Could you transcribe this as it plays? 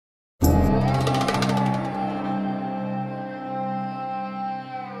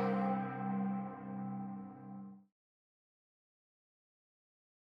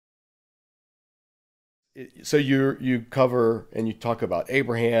So you cover and you talk about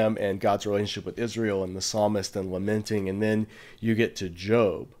Abraham and God's relationship with Israel and the psalmist and lamenting, and then you get to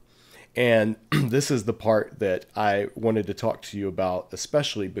Job. And this is the part that I wanted to talk to you about,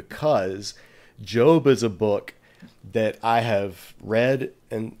 especially because Job is a book that I have read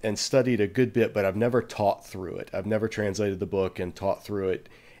and studied a good bit, but I've never taught through it. I've never translated the book and taught through it.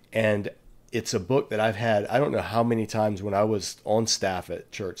 And it's a book that I've had, I don't know how many times when I was on staff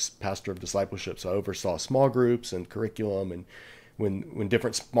at church, pastor of discipleship. So I oversaw small groups and curriculum. And when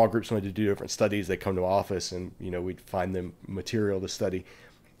different small groups wanted to do different studies, they come to my office and, we'd find them material to study.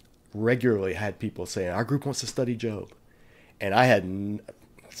 Regularly had people saying, our group wants to study Job. And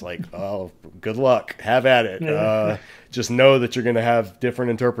it's like, oh, good luck. Have at it. Yeah. Just know that you're going to have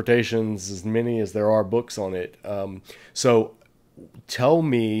different interpretations, as many as there are books on it. So tell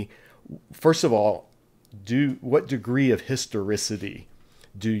me, first of all, what degree of historicity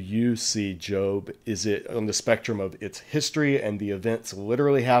do you see Job? Is it on the spectrum of its history and the events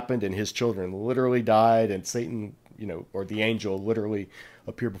literally happened and his children literally died and Satan, or the angel literally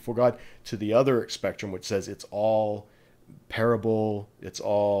appeared before God, to the other spectrum, which says it's all parable, it's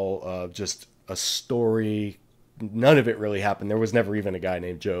all just a story. None of it really happened. There was never even a guy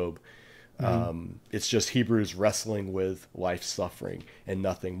named Job. It's just Hebrews wrestling with life suffering and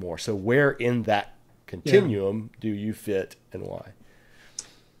nothing more. So where in that Yeah. continuum do you fit and why?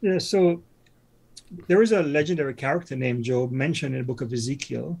 Yeah. So there is a legendary character named Job mentioned in the book of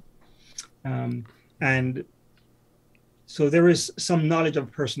Ezekiel. And so there is some knowledge of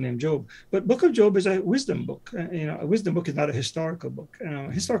a person named Job. But Book of Job is a wisdom book. A wisdom book is not a historical book.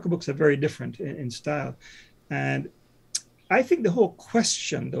 Historical books are very different in style. And I think the whole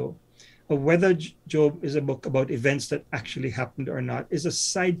question, though, of whether Job is a book about events that actually happened or not is a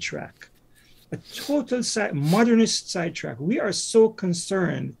sidetrack, a total modernist sidetrack. We are so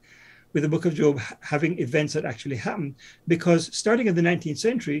concerned with the book of Job having events that actually happened because starting in the 19th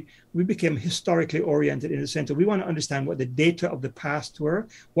century, we became historically oriented in the sense that we want to understand what the data of the past were,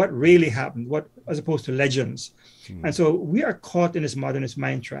 what really happened, what as opposed to legends. And so we are caught in this modernist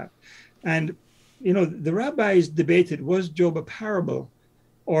mind trap. And, the rabbis debated, was Job a parable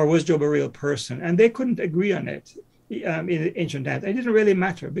or was Job a real person? And they couldn't agree on it. In the ancient times, it didn't really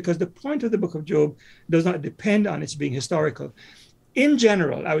matter because the point of the book of Job does not depend on its being historical. In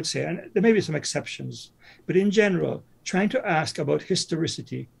general, I would say, and there may be some exceptions, but in general, trying to ask about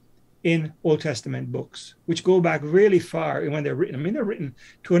historicity in Old Testament books, which go back really far when they're written. I mean, they're written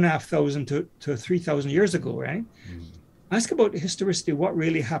 2,500 to 3,000 years ago, right? Ask about historicity, what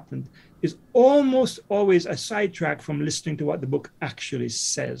really happened, is almost always a sidetrack from listening to what the book actually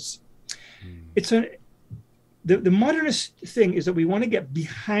says. It's the modernist thing is that we want to get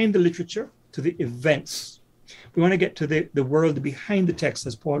behind the literature to the events. We want to get to the world behind the text,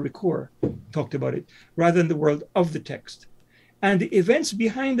 as Paul Ricoeur talked about it, rather than the world of the text. And the events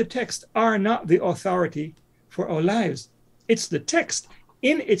behind the text are not the authority for our lives. It's the text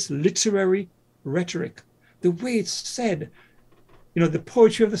in its literary rhetoric, the way it's said, the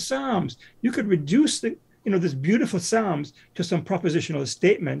poetry of the Psalms. You could reduce this beautiful Psalms to some propositional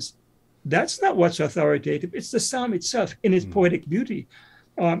statements. That's not what's authoritative. It's the Psalm itself in its poetic beauty.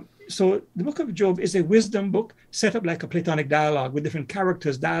 So the book of Job is a wisdom book set up like a Platonic dialogue with different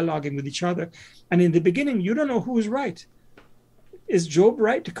characters dialoguing with each other. And in the beginning, you don't know who's right. Is Job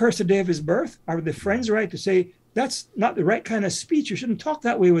right to curse the day of his birth? Are the friends right to say, that's not the right kind of speech? You shouldn't talk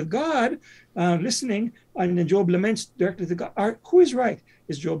that way with God, listening. And then Job laments directly to God. Who is right?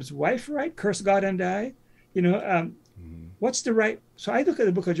 Is Job's wife right? Curse God and die? What's the right? So I look at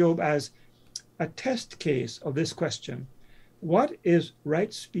the book of Job as a test case of this question. What is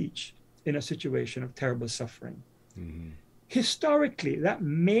right speech in a situation of terrible suffering? Historically, that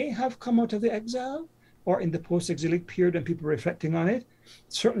may have come out of the exile or in the post-exilic period and people reflecting on it.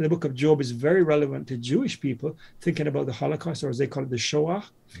 Certainly the book of Job is very relevant to Jewish people thinking about the Holocaust, or as they call it, the Shoah.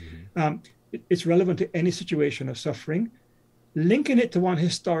 It's relevant to any situation of suffering. Linking it to one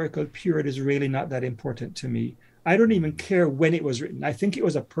historical period is really not that important to me. I don't even care when it was written. I think it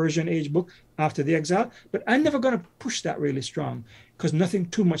was a Persian age book after the exile, but I'm never going to push that really strong because nothing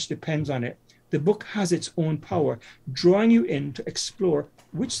too much depends on it. The book has its own power, drawing you in to explore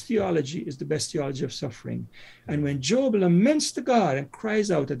which theology is the best theology of suffering. And when Job laments to God and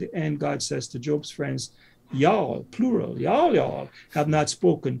cries out at the end, God says to Job's friends, y'all, plural, y'all have not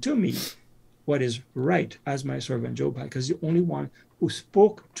spoken to me what is right as my servant Job had, because the only one who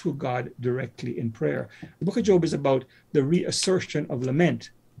spoke to God directly in prayer. The book of Job is about the reassertion of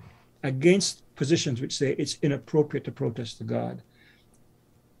lament against positions which say it's inappropriate to protest to God.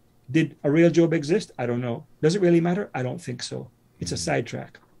 Did a real Job exist? I don't know. Does it really matter? I don't think so. It's a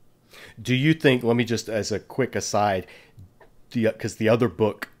sidetrack. Do you think, let me just, as a quick aside, because the other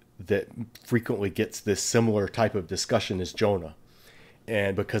book that frequently gets this similar type of discussion is Jonah.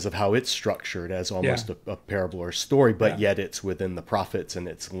 And because of how it's structured as almost a parable or story, but yet it's within the prophets and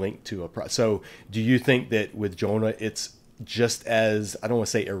it's linked to so do you think that with Jonah, it's just as, I don't want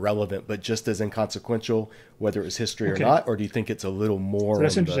to say irrelevant, but just as inconsequential, whether it's history or not? Or do you think it's a little more? So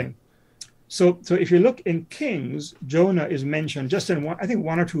that's interesting. So if you look in Kings, Jonah is mentioned just in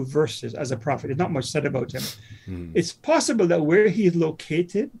one or two verses as a prophet. There's not much said about him. It's possible that where he's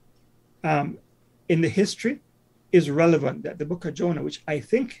located in the history is relevant, that the book of Jonah, which I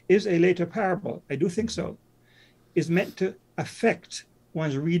think is a later parable, I do think so, is meant to affect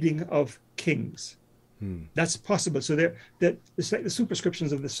one's reading of Kings. That's possible. So it's like the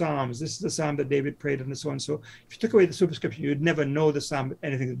superscriptions of the Psalms. This is the Psalm that David prayed and so on. So if you took away the superscription, you'd never know the Psalm had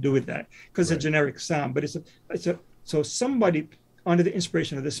anything to do with that, because it's a generic Psalm. But so somebody under the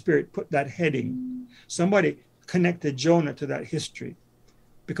inspiration of the Spirit put that heading. Somebody connected Jonah to that history,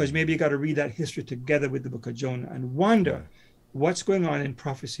 because maybe you got to read that history together with the book of Jonah and wonder what's going on in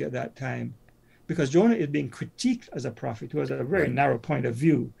prophecy at that time, because Jonah is being critiqued as a prophet who has a very narrow point of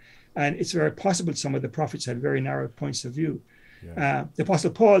view. And it's very possible some of the prophets had very narrow points of view. The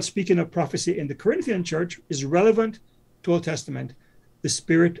Apostle Paul, speaking of prophecy in the Corinthian church, is relevant to Old Testament. The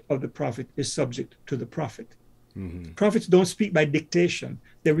spirit of the prophet is subject to the prophet. Prophets don't speak by dictation.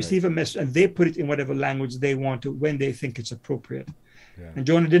 They receive a message and they put it in whatever language they want to when they think it's appropriate. And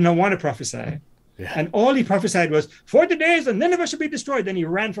Jonah did not want to prophesy. And all he prophesied was 40 days and Nineveh should be destroyed. Then he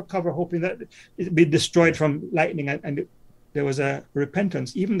ran for cover, hoping that it'd be destroyed from lightning. And there was a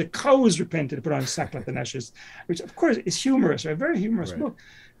repentance. Even the cows repented, put on sackcloth and ashes, which of course is humorous, a very humorous book.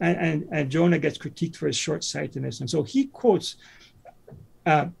 And Jonah gets critiqued for his short-sightedness. And so he quotes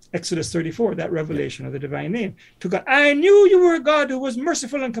Exodus 34, that revelation of the divine name, to God. I knew you were a God who was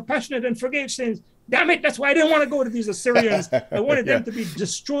merciful and compassionate and forgave sins. Damn it, that's why I didn't want to go to these Assyrians. I wanted them to be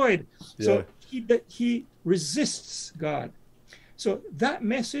destroyed. So he resists God. So that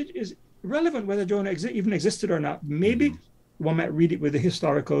message is relevant whether Jonah even existed or not. Maybe one might read it with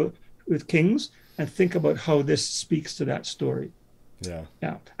with Kings and think about how this speaks to that story.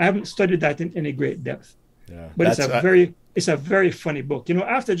 I haven't studied that in any great depth. But it's a very funny book. You know,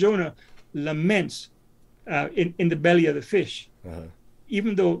 after Jonah laments in the belly of the fish,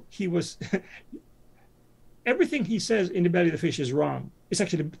 even though he was everything he says in the belly of the fish is wrong. It's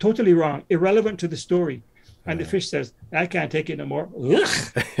actually totally wrong, irrelevant to the story. And the fish says, I can't take it no more,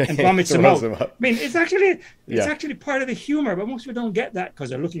 and vomits him out. I mean, it's actually part of the humor, but most people don't get that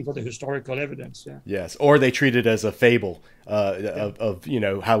because they're looking for the historical evidence. Yes, or they treat it as a fable of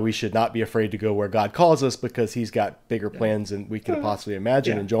how we should not be afraid to go where God calls us because he's got bigger plans than we could possibly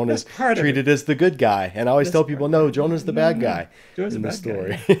imagine. And Jonah's treated as the good guy. And I always tell people, no, Jonah's the bad guy in the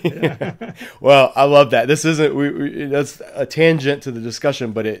story. Well, I love that. This isn't, that's a tangent to the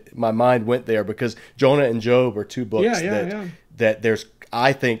discussion, but my mind went there because Jonah and Job are two books that there's,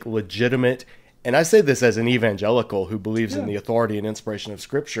 I think, legitimate, and I say this as an evangelical who believes in the authority and inspiration of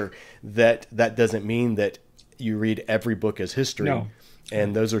Scripture, that doesn't mean that you read every book as history. No.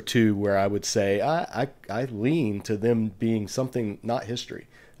 And those are two where I would say I lean to them being something not history,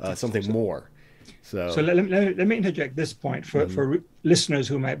 something more. So let me interject this point for listeners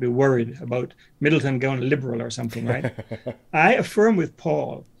who might be worried about Middleton going liberal or something, right? I affirm with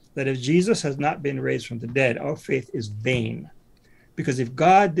Paul that if Jesus has not been raised from the dead, our faith is vain. Because if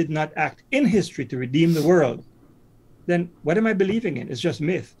God did not act in history to redeem the world, then what am I believing in? It's just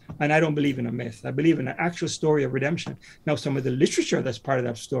myth. And I don't believe in a myth. I believe in an actual story of redemption. Now, some of the literature that's part of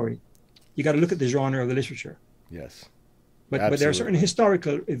that story, you got to look at the genre of the literature. Yes. But there are certain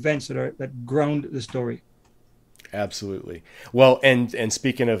historical events that ground the story. Absolutely. Well, and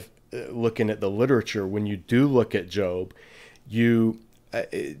speaking of looking at the literature, when you do look at Job,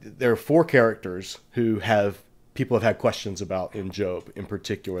 there are four characters who people have had questions about in Job in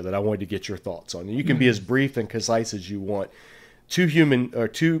particular that I wanted to get your thoughts on. And you can be as brief and concise as you want.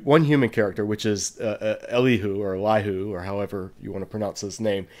 One human character, which is Elihu or however you want to pronounce his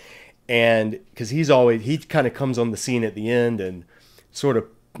name. And because he kind of comes on the scene at the end and sort of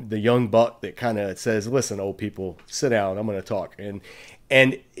the young buck that kind of says, listen, old people, sit down, I'm going to talk.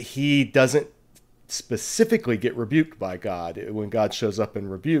 And he doesn't specifically get rebuked by God. When God shows up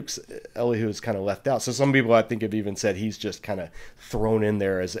and rebukes, Elihu is kind of left out. So some people I think have even said he's just kind of thrown in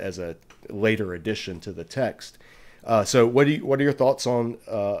there as a later addition to the text. So what are your thoughts on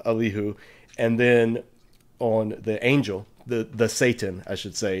Elihu, and then on the angel, the Satan, I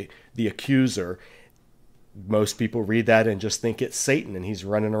should say, the accuser? most people read that and just think it's Satan and he's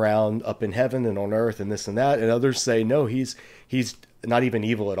running around up in heaven and on earth and this and that. And others say, no, he's not even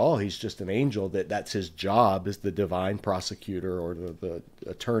evil at all. He's just an angel, that's his job as the divine prosecutor or the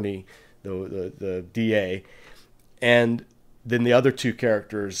attorney, the DA. And then the other two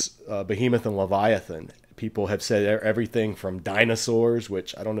characters, Behemoth and Leviathan, people have said everything from dinosaurs,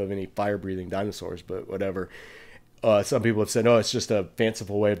 which I don't know of any fire-breathing dinosaurs, but whatever. Some people have said, no, it's just a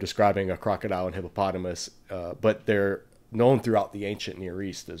fanciful way of describing a crocodile and hippopotamus, but they're known throughout the ancient Near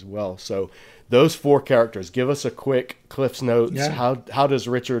East as well. So those four characters, give us a quick Cliff's Notes. Yeah. How does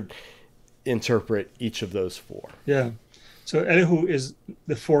Richard interpret each of those four? Yeah. So Elihu is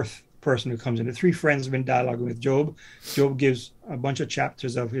the fourth person who comes in. The three friends have been dialoguing with Job. Job gives a bunch of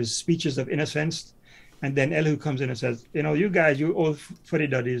chapters of his speeches of innocence. And then Elihu comes in and says, you guys, you old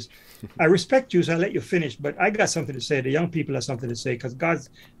fuddy-duddies, I respect you, so I'll let you finish, but I got something to say. The young people have something to say because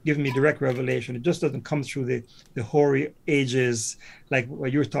God's given me direct revelation. It just doesn't come through the hoary ages like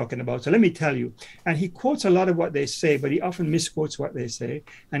what you were talking about. So let me tell you. And he quotes a lot of what they say, but he often misquotes what they say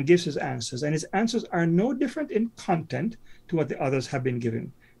and gives his answers. And his answers are no different in content to what the others have been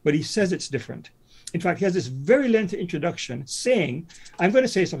given, but he says it's different. In fact, he has this very lengthy introduction saying, I'm going to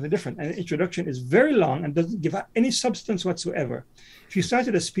say something different. And the introduction is very long and doesn't give any substance whatsoever. If you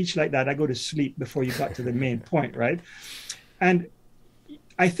started a speech like that, I go to sleep before you got to the main point, right? And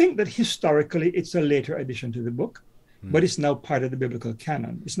I think that historically, it's a later addition to the book, but it's now part of the biblical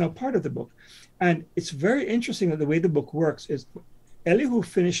canon. It's now part of the book. And it's very interesting that the way the book works is Elihu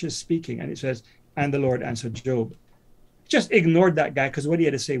finishes speaking and it says, and the Lord answered Job. Just ignored that guy because what he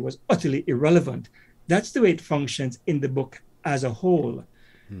had to say was utterly irrelevant. That's the way it functions in the book as a whole.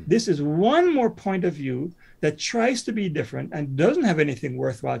 This is one more point of view that tries to be different and doesn't have anything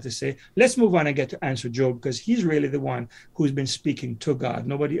worthwhile to say. Let's move on and get to answer Job because he's really the one who's been speaking to God.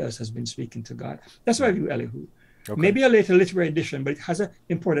 Nobody else has been speaking to God. That's why I view Elihu. Okay. Maybe a later literary edition, but it has an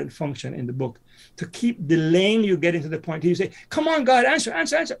important function in the book to keep delaying you getting to the point. You say, come on, God,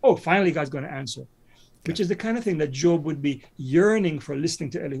 answer. Oh, finally, God's going to answer. Which is the kind of thing that Job would be yearning for listening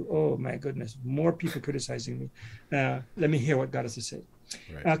to Elihu. Oh, my goodness, more people criticizing me. Let me hear what God has to say.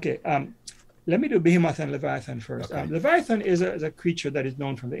 Right. Okay, let me do Behemoth and Leviathan first. Okay. Leviathan is a creature that is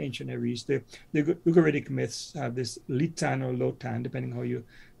known from the ancient Near East. The Ugaritic myths have this litan or lotan, depending how you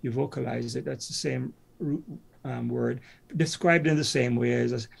vocalize it. That's the same root word, described in the same way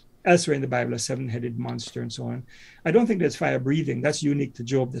as elsewhere in the Bible, a seven-headed monster and so on. I don't think that's fire breathing. That's unique to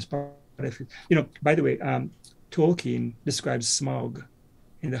Job. This part. By the way, Tolkien describes Smaug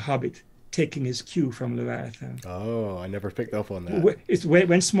in The Hobbit taking his cue from Leviathan. Oh, I never picked up on that. It's when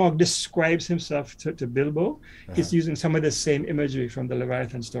Smaug describes himself to Bilbo, he's using some of the same imagery from the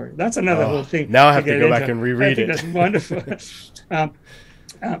Leviathan story. That's another whole thing. Now I have to go back and reread it. That's wonderful.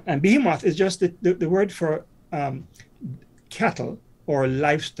 And Behemoth is just the word for cattle or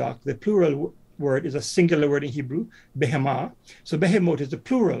livestock. The plural word is a singular word in Hebrew, behemah. So behemoth is the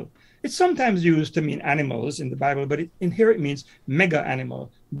plural. It's sometimes used to mean animals in the Bible, but in here it means mega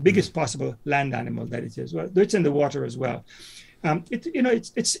animal, biggest possible land animal that it is. Well, it's in the water as well.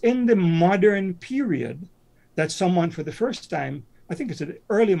 It's in the modern period that someone for the first time, I think it's an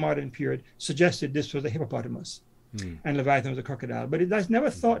early modern period, suggested this was a hippopotamus and Leviathan was a crocodile. But it has never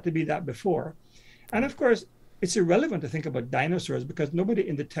thought to be that before. And of course, it's irrelevant to think about dinosaurs because nobody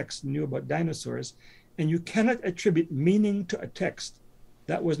in the text knew about dinosaurs. And you cannot attribute meaning to a text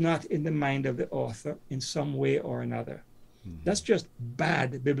that was not in the mind of the author in some way or another. That's just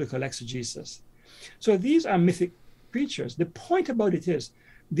bad biblical exegesis. So these are mythic creatures. The point about it is,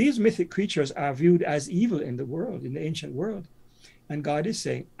 these mythic creatures are viewed as evil in the world, in the ancient world. And God is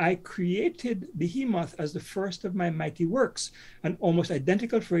saying, I created Behemoth as the first of my mighty works. An almost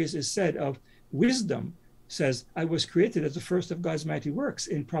identical phrase is said of wisdom, says, I was created as the first of God's mighty works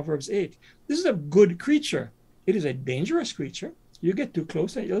in Proverbs 8. This is a good creature. It is a dangerous creature. You get too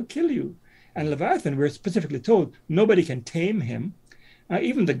close and it'll kill you. And Leviathan, we're specifically told, nobody can tame him.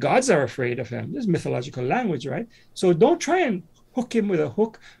 Even the gods are afraid of him. This is mythological language, right? So don't try and hook him with a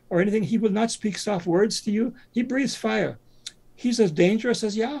hook or anything. He will not speak soft words to you. He breathes fire. He's as dangerous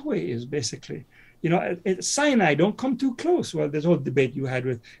as Yahweh is, basically. At Sinai, don't come too close. Well, there's a whole debate you had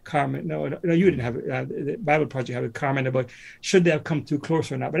with Carmen. No, you didn't have it. The Bible Project had with Carmen about should they have come too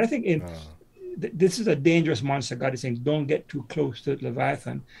close or not. But I think this is a dangerous monster. God is saying, don't get too close to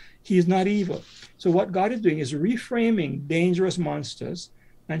Leviathan. He is not evil. So what God is doing is reframing dangerous monsters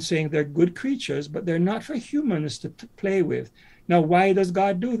and saying they're good creatures, but they're not for humans to play with. Now, why does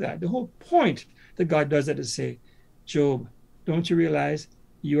God do that? The whole point that God does that is to say, Job, don't you realize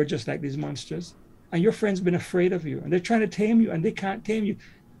you are just like these monsters? And your friend's been afraid of you, and they're trying to tame you, and they can't tame you.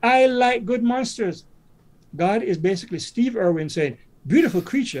 I like good monsters. God is basically Steve Irwin saying, beautiful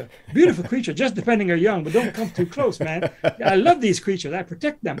creature, just defending her young, but don't come too close, man. I love these creatures. I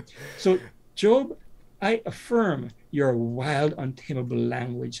protect them. So, Job, I affirm your wild, untamable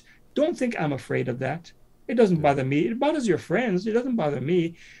language. Don't think I'm afraid of that. It doesn't bother me. It bothers your friends. It doesn't bother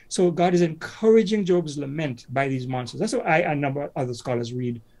me. So God is encouraging Job's lament by these monsters. That's how I and a number of other scholars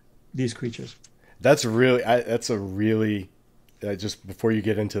read these creatures. That's really, just before you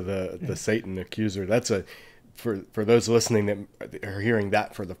get into the Satan accuser, that's for those listening that are hearing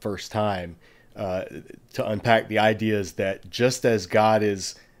that for the first time, to unpack the ideas that just as God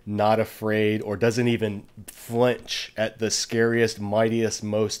is not afraid or doesn't even flinch at the scariest, mightiest,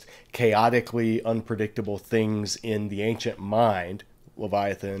 most chaotically unpredictable things in the ancient mind,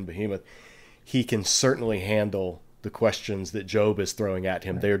 Leviathan, Behemoth, he can certainly handle the questions that Job is throwing at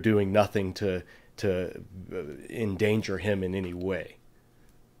him. Right. They're doing nothing to endanger him in any way.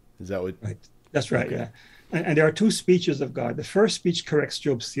 Is that what? Right. That's right. Okay. Yeah. And there are two speeches of God. The first speech corrects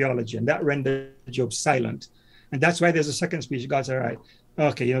Job's theology, and that rendered Job silent. And that's why there's a second speech. God said, all right,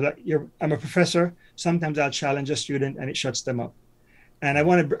 okay, I'm a professor. Sometimes I'll challenge a student and it shuts them up. And I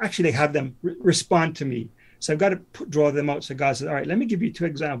want to actually have them respond to me. So I've got to draw them out. So God says, all right, let me give you two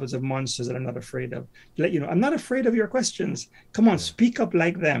examples of monsters that I'm not afraid of. Let you know, I'm not afraid of your questions. Come on, speak up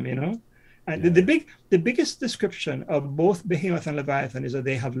like them, And the biggest description of both Behemoth and Leviathan is that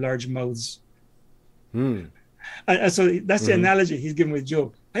they have large mouths. And so that's the analogy he's giving with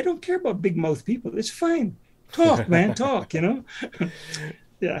Job. I don't care about big mouth people. It's fine. Talk, man, talk, Yeah.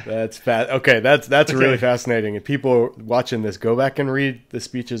 That's okay, that's really fascinating. And people watching this, go back and read the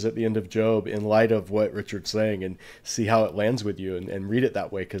speeches at the end of Job in light of what Richard's saying and see how it lands with you, and read it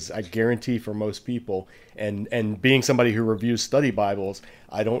that way, because I guarantee for most people, and being somebody who reviews study Bibles,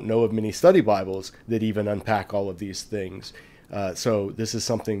 I don't know of many study Bibles that even unpack all of these things. So this is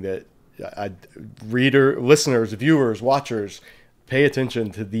something that listeners, viewers, watchers, pay attention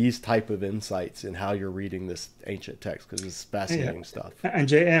to these type of insights in how you're reading this ancient text, because it's fascinating stuff. And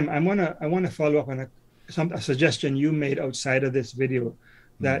JM, I want to follow up on a suggestion you made outside of this video,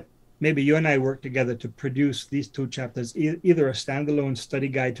 that maybe you and I work together to produce these two chapters, either a standalone study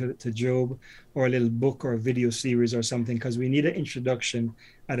guide to Job, or a little book or a video series or something, because we need an introduction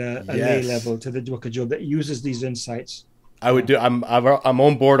at a lay level to the book of Job that uses these insights. I would do. I'm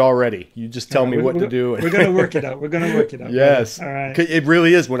on board already. You just tell me what to do. We're going to work it out. Yes. All right. It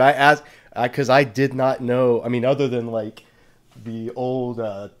really is. When I asked, because I did not know. I mean, other than like the old,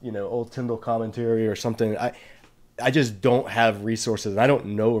 old Tyndall commentary or something, I just don't have resources. I don't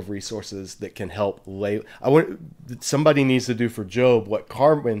know of resources that can help lay. Somebody needs to do for Job what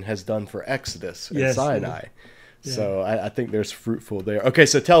Carmen has done for Exodus and Sinai. Yeah. So I think there's fruitful there. Okay,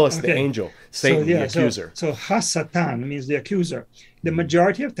 so tell us the angel, Satan, the accuser. So Has-Satan means the accuser. The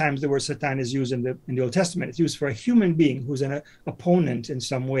majority of times the word Satan is used in the Old Testament. It's used for a human being who's an opponent in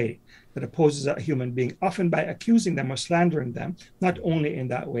some way, that opposes a human being, often by accusing them or slandering them, not only in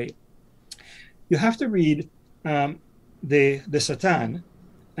that way. You have to read the Satan,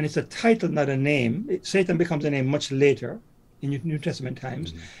 and it's a title, not a name. Satan becomes a name much later in New Testament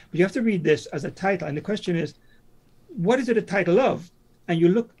times. But you have to read this as a title. And the question is, what is it a title of? And you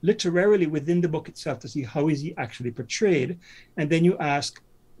look literarily within the book itself to see how is he actually portrayed. And then you ask,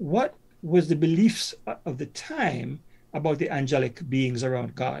 what was the beliefs of the time about the angelic beings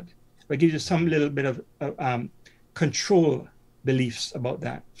around God? Or give you some little bit of control beliefs about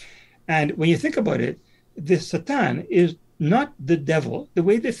that. And when you think about it, the Satan is not the devil. The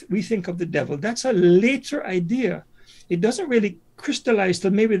way that we think of the devil, that's a later idea. It doesn't really crystallize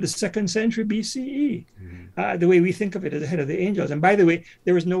till maybe the 2nd century BCE, the way we think of it as the head of the angels. And by the way,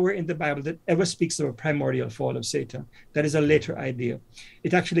 there is nowhere in the Bible that ever speaks of a primordial fall of Satan. That is a later idea.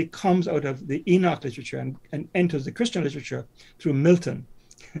 It actually comes out of the Enoch literature and enters the Christian literature through Middleton.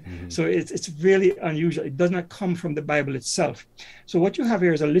 So it's really unusual. It does not come from the Bible itself. So what you have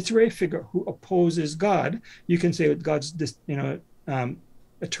here is a literary figure who opposes God. You can say God's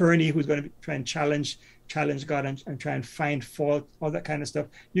attorney who's going to try and challenge God and try and find fault, all that kind of stuff.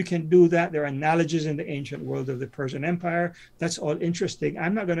 You can do that. There are analogies in the ancient world of the Persian Empire. That's all interesting.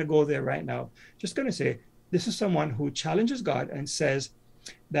 I'm not going to go there right now. Just going to say this is someone who challenges God and says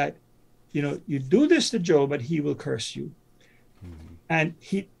that, you do this to Job, but he will curse you. And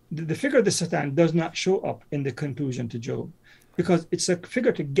the figure of the Satan does not show up in the conclusion to Job, because it's a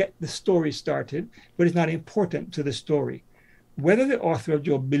figure to get the story started, but it's not important to the story. Whether the author of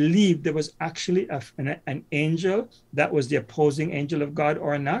Job believed there was actually an angel that was the opposing angel of God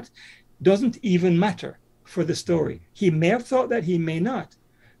or not doesn't even matter for the story. He may have thought that, he may not.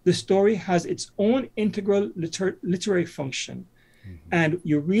 The story has its own integral literary function. And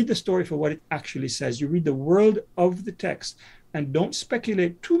you read the story for what it actually says. You read the world of the text and don't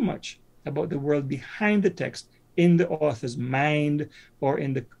speculate too much about the world behind the text in the author's mind or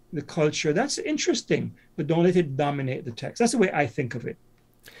in the culture. That's interesting, but don't let it dominate the text. That's the way I think of it.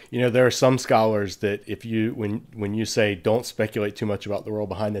 You know, there are some scholars that if you, when you say don't speculate too much about the world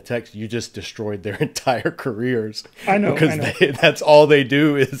behind the text, you just destroyed their entire careers. I know. Because that's all they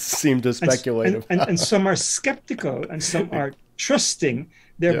do is seem to speculate. And some are skeptical and some are trusting.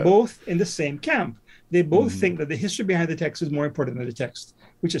 They're both in the same camp. They both think that the history behind the text is more important than the text,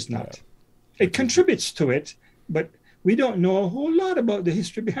 which is not. It contributes to it, but we don't know a whole lot about the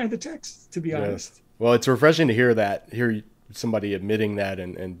history behind the text, to be honest. Well, it's refreshing to hear somebody admitting that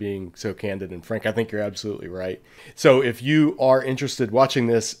and being so candid and frank. I think you're absolutely right. So if you are interested watching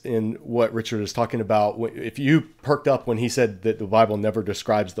this in what Richard is talking about, if you perked up when he said that the Bible never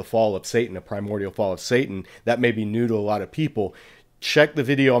describes the fall of Satan, a primordial fall of Satan, that may be new to a lot of people. Check the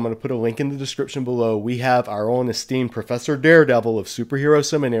video. I'm going to put a link in the description below. We have our own esteemed Professor Daredevil of Superhero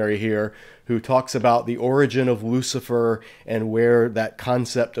Seminary here, who talks about the origin of Lucifer and where that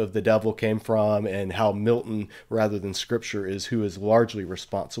concept of the devil came from and how Milton, rather than Scripture, is who is largely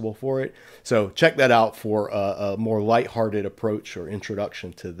responsible for it. So check that out for a more lighthearted approach or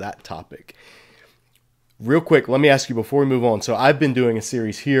introduction to that topic. Real quick, let me ask you before we move on. So I've been doing a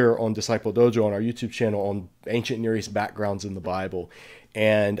series here on DiscipleDojo on our YouTube channel on ancient Near East backgrounds in the Bible.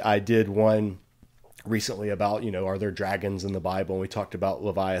 And I did one recently about, are there dragons in the Bible? And we talked about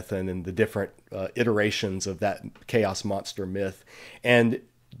Leviathan and the different iterations of that chaos monster myth. And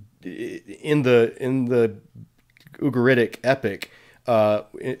in the Ugaritic epic, Baal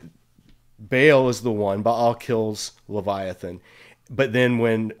is the one. Baal kills Leviathan. But then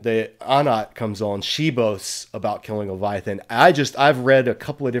when the Anat comes on, she boasts about killing Leviathan. I've read a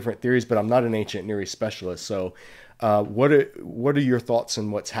couple of different theories, but I'm not an ancient Near East specialist. So what are your thoughts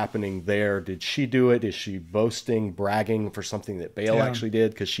on what's happening there? Did she do it? Is she boasting, bragging for something that Baal actually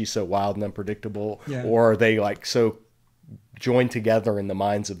did because she's so wild and unpredictable? Yeah. Or are they like so joined together in the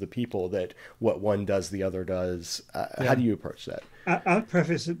minds of the people that what one does, the other does? How do you approach that? I'll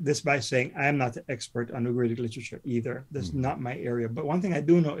preface this by saying I am not an expert on Ugaritic literature either. That's not my area. But one thing I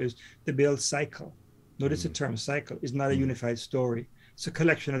do know is the Baal cycle. Notice the term cycle is not a unified story. It's a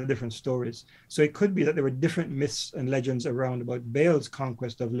collection of different stories. So it could be that there were different myths and legends around about Baal's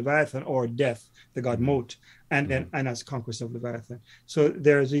conquest of Leviathan or death, the god Mot, and then Anna's conquest of Leviathan. So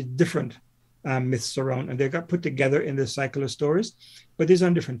there's these different myths around, and they got put together in the cycle of stories. But these are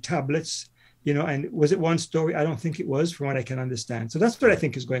on different tablets. And was it one story? I don't think it was, from what I can understand. So that's what I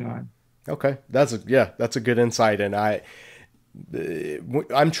think is going on. Okay, that's a good insight, and I'm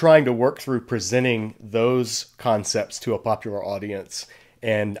trying to work through presenting those concepts to a popular audience,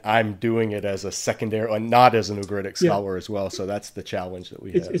 and I'm doing it as a secondary, not as an Ugaritic scholar as well. So that's the challenge that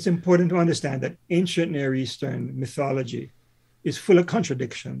we have. It's important to understand that ancient Near Eastern mythology is full of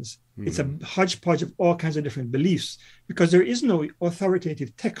contradictions. It's a hodgepodge of all kinds of different beliefs because there is no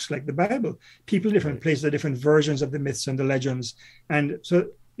authoritative text like the Bible. People in different places have different versions of the myths and the legends. And so,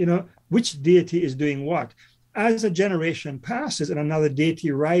 which deity is doing what? As a generation passes and another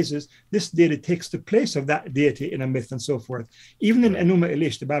deity rises, this deity takes the place of that deity in a myth and so forth. Even in Enuma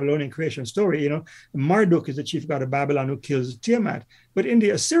Elish, the Babylonian creation story, Marduk is the chief god of Babylon who kills Tiamat. But in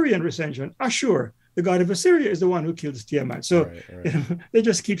the Assyrian recension, Ashur, the god of Assyria, is the one who kills Tiamat. So they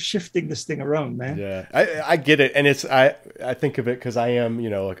just keep shifting this thing around, man. Yeah, I get it. And I think of it because I am,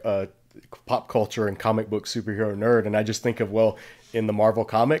 a pop culture and comic book superhero nerd. And I just think of, well, in the Marvel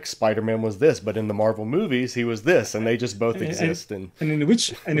comics, Spider-Man was this, but in the Marvel movies, he was this, and they just both exist. And in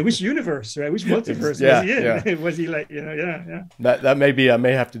which universe, right? Which multiverse was he in? Yeah. Was he like, That may be, I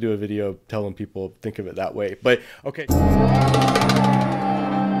may have to do a video telling people think of it that way. But okay.